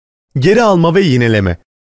Geri alma ve yineleme.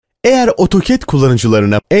 Eğer AutoCAD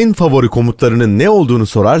kullanıcılarına en favori komutlarının ne olduğunu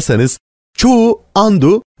sorarsanız, çoğu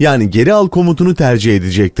undo yani geri al komutunu tercih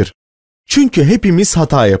edecektir. Çünkü hepimiz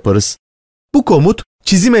hata yaparız. Bu komut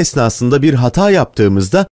çizim esnasında bir hata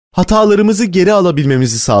yaptığımızda hatalarımızı geri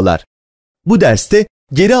alabilmemizi sağlar. Bu derste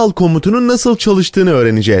geri al komutunun nasıl çalıştığını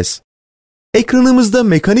öğreneceğiz. Ekranımızda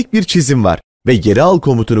mekanik bir çizim var ve geri al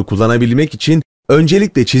komutunu kullanabilmek için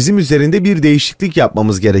öncelikle çizim üzerinde bir değişiklik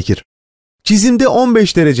yapmamız gerekir. Çizimde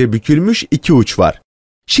 15 derece bükülmüş iki uç var.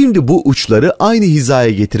 Şimdi bu uçları aynı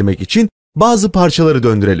hizaya getirmek için bazı parçaları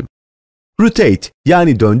döndürelim. Rotate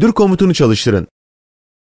yani döndür komutunu çalıştırın.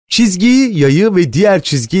 Çizgiyi, yayı ve diğer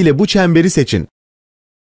çizgiyle bu çemberi seçin.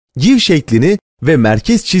 Give şeklini ve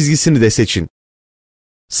merkez çizgisini de seçin.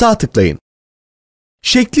 Sağ tıklayın.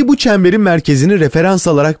 Şekli bu çemberin merkezini referans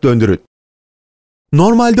alarak döndürün.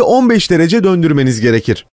 Normalde 15 derece döndürmeniz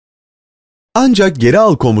gerekir. Ancak geri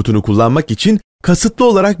al komutunu kullanmak için kasıtlı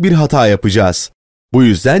olarak bir hata yapacağız. Bu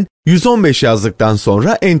yüzden 115 yazdıktan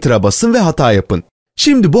sonra Enter'a basın ve hata yapın.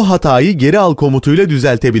 Şimdi bu hatayı geri al komutuyla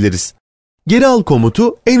düzeltebiliriz. Geri al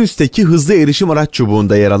komutu en üstteki hızlı erişim araç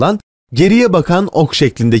çubuğunda yer alan geriye bakan ok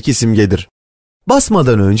şeklindeki simgedir.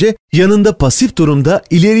 Basmadan önce yanında pasif durumda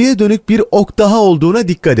ileriye dönük bir ok daha olduğuna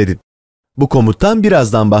dikkat edin. Bu komuttan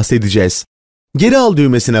birazdan bahsedeceğiz. Geri al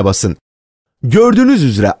düğmesine basın. Gördüğünüz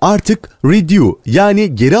üzere artık redo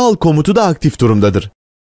yani geri al komutu da aktif durumdadır.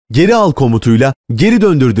 Geri al komutuyla geri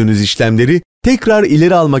döndürdüğünüz işlemleri tekrar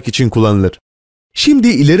ileri almak için kullanılır. Şimdi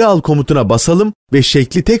ileri al komutuna basalım ve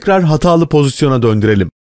şekli tekrar hatalı pozisyona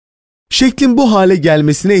döndürelim. Şeklin bu hale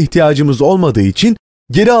gelmesine ihtiyacımız olmadığı için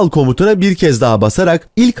geri al komutuna bir kez daha basarak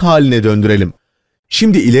ilk haline döndürelim.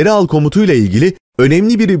 Şimdi ileri al komutuyla ilgili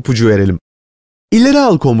önemli bir ipucu verelim. İleri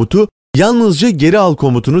al komutu yalnızca geri al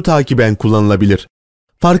komutunu takiben kullanılabilir.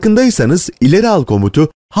 Farkındaysanız ileri al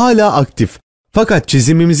komutu hala aktif. Fakat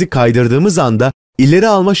çizimimizi kaydırdığımız anda ileri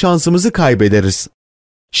alma şansımızı kaybederiz.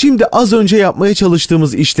 Şimdi az önce yapmaya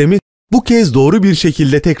çalıştığımız işlemi bu kez doğru bir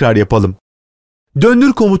şekilde tekrar yapalım.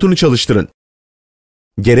 Döndür komutunu çalıştırın.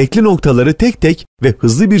 Gerekli noktaları tek tek ve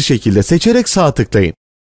hızlı bir şekilde seçerek sağ tıklayın.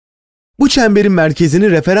 Bu çemberin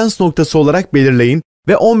merkezini referans noktası olarak belirleyin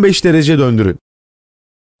ve 15 derece döndürün.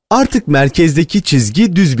 Artık merkezdeki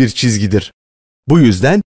çizgi düz bir çizgidir. Bu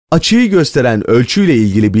yüzden açıyı gösteren ölçüyle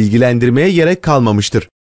ilgili bilgilendirmeye gerek kalmamıştır.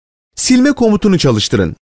 Silme komutunu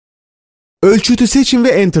çalıştırın. Ölçütü seçin ve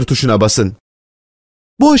Enter tuşuna basın.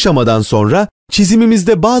 Bu aşamadan sonra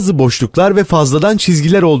çizimimizde bazı boşluklar ve fazladan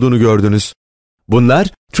çizgiler olduğunu gördünüz.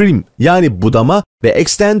 Bunlar trim yani budama ve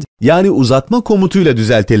extend yani uzatma komutuyla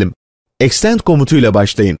düzeltelim. Extend komutuyla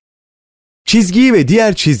başlayın. Çizgiyi ve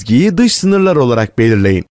diğer çizgiyi dış sınırlar olarak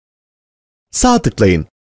belirleyin. Sağ tıklayın.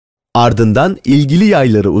 Ardından ilgili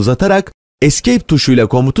yayları uzatarak Escape tuşuyla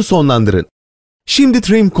komutu sonlandırın. Şimdi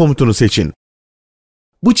trim komutunu seçin.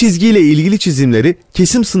 Bu çizgiyle ilgili çizimleri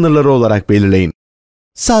kesim sınırları olarak belirleyin.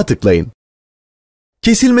 Sağ tıklayın.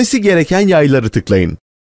 Kesilmesi gereken yayları tıklayın.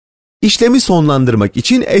 İşlemi sonlandırmak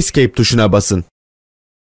için Escape tuşuna basın.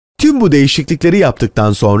 Tüm bu değişiklikleri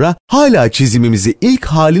yaptıktan sonra hala çizimimizi ilk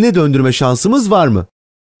haline döndürme şansımız var mı?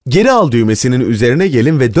 Geri al düğmesinin üzerine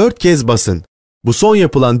gelin ve 4 kez basın. Bu son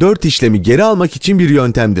yapılan 4 işlemi geri almak için bir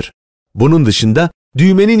yöntemdir. Bunun dışında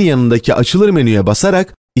düğmenin yanındaki açılır menüye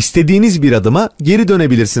basarak istediğiniz bir adıma geri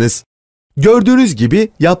dönebilirsiniz. Gördüğünüz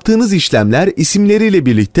gibi yaptığınız işlemler isimleriyle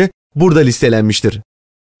birlikte burada listelenmiştir.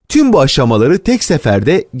 Tüm bu aşamaları tek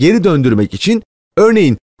seferde geri döndürmek için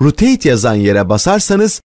örneğin Rotate yazan yere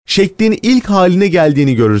basarsanız şeklin ilk haline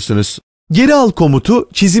geldiğini görürsünüz. Geri al komutu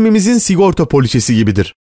çizimimizin sigorta poliçesi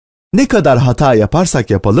gibidir. Ne kadar hata yaparsak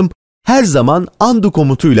yapalım her zaman undo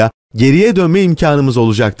komutuyla geriye dönme imkanımız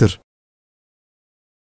olacaktır.